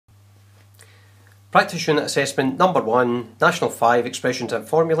Practice Unit Assessment number 1, National 5, Expressions and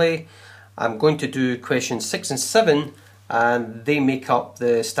Formulae. I'm going to do questions 6 and 7 and they make up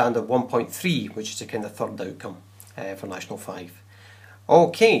the standard 1.3, which is the kind of third outcome for National 5.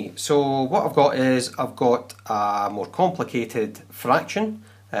 Okay, so what I've got is I've got a more complicated fraction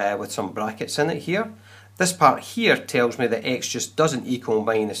with some brackets in it here. This part here tells me that x just doesn't equal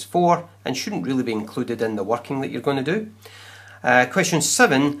minus 4 and shouldn't really be included in the working that you're going to do. Question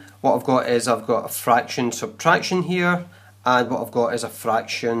 7, what I've got is I've got a fraction subtraction here, and what I've got is a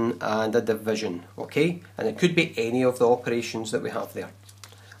fraction and a division, okay? And it could be any of the operations that we have there.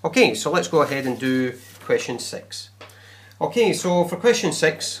 Okay, so let's go ahead and do question 6. Okay, so for question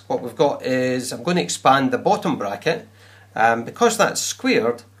 6, what we've got is I'm going to expand the bottom bracket. Because that's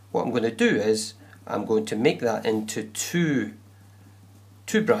squared, what I'm going to do is I'm going to make that into two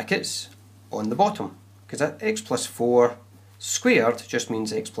brackets on the bottom, because that x plus 4 squared just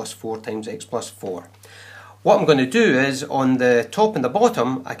means x plus 4 times x plus 4. What I'm going to do is on the top and the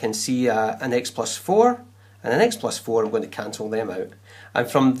bottom I can see an x plus 4 and an x plus 4. I'm going to cancel them out, and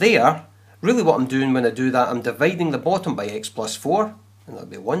from there really what I'm doing when I do that, I'm dividing the bottom by x plus 4, and that would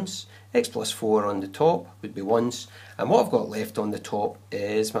be once. X plus 4 on the top would be once, and what I've got left on the top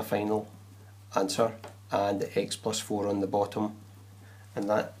is my final answer, and x plus 4 on the bottom, and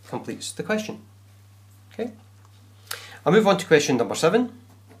that completes the question. Okay, I'll move on to question number 7.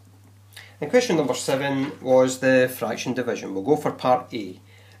 And question number 7 was the fraction division. We'll go for part A,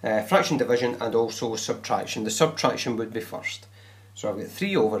 fraction division and also subtraction. The subtraction would be first. So I've got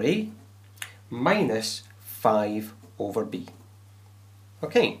 3 over A minus 5 over B.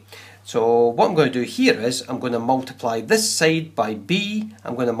 Okay, so what I'm going to do here is I'm going to multiply this side by B,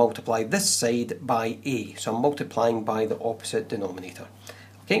 I'm going to multiply this side by A. So I'm multiplying by the opposite denominator.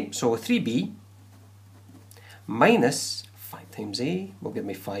 Okay, so 3B minus 5 times A will give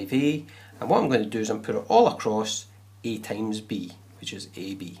me 5A, and what I'm going to do is I'm put it all across A times B, which is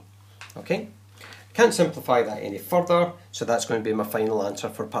AB. Okay, can't simplify that any further, so that's going to be my final answer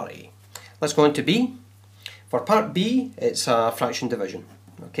for part A. Let's go on to B. For part B, it's a fraction division.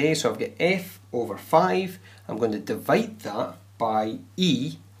 Okay, so I've got f over 5. I'm going to divide that by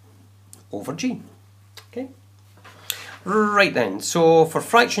e over g. Okay, right then, so for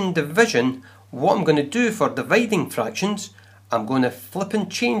fraction division, what I'm going to do for dividing fractions, I'm going to flip and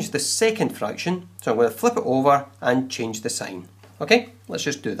change the second fraction. So I'm going to flip it over and change the sign. Okay, let's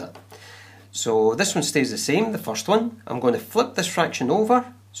just do that. So this one stays the same, the first one. I'm going to flip this fraction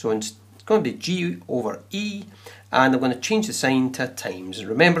over, so it's going to be g over e, and I'm going to change the sign to times. And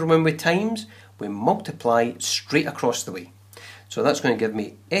remember, when we times, we multiply straight across the way. So that's going to give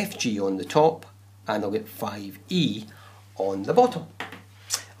me fg on the top, and I'll get 5e on the bottom.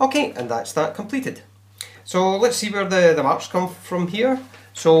 Okay, and that's that completed. So let's see where the marks come from here.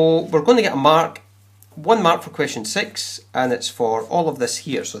 So we're going to get a mark, 1 mark for question 6, and it's for all of this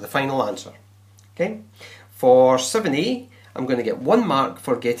here, so the final answer. Okay, for 7a, I'm going to get 1 mark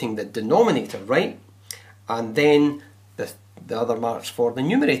for getting the denominator right, and then the other marks for the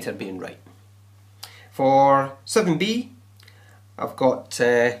numerator being right. For 7b, I've got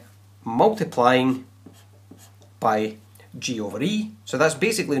multiplying by g over e, so that's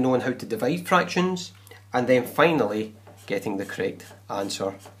basically knowing how to divide fractions, and then finally getting the correct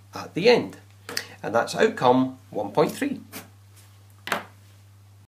answer at the end. And that's outcome 1.3.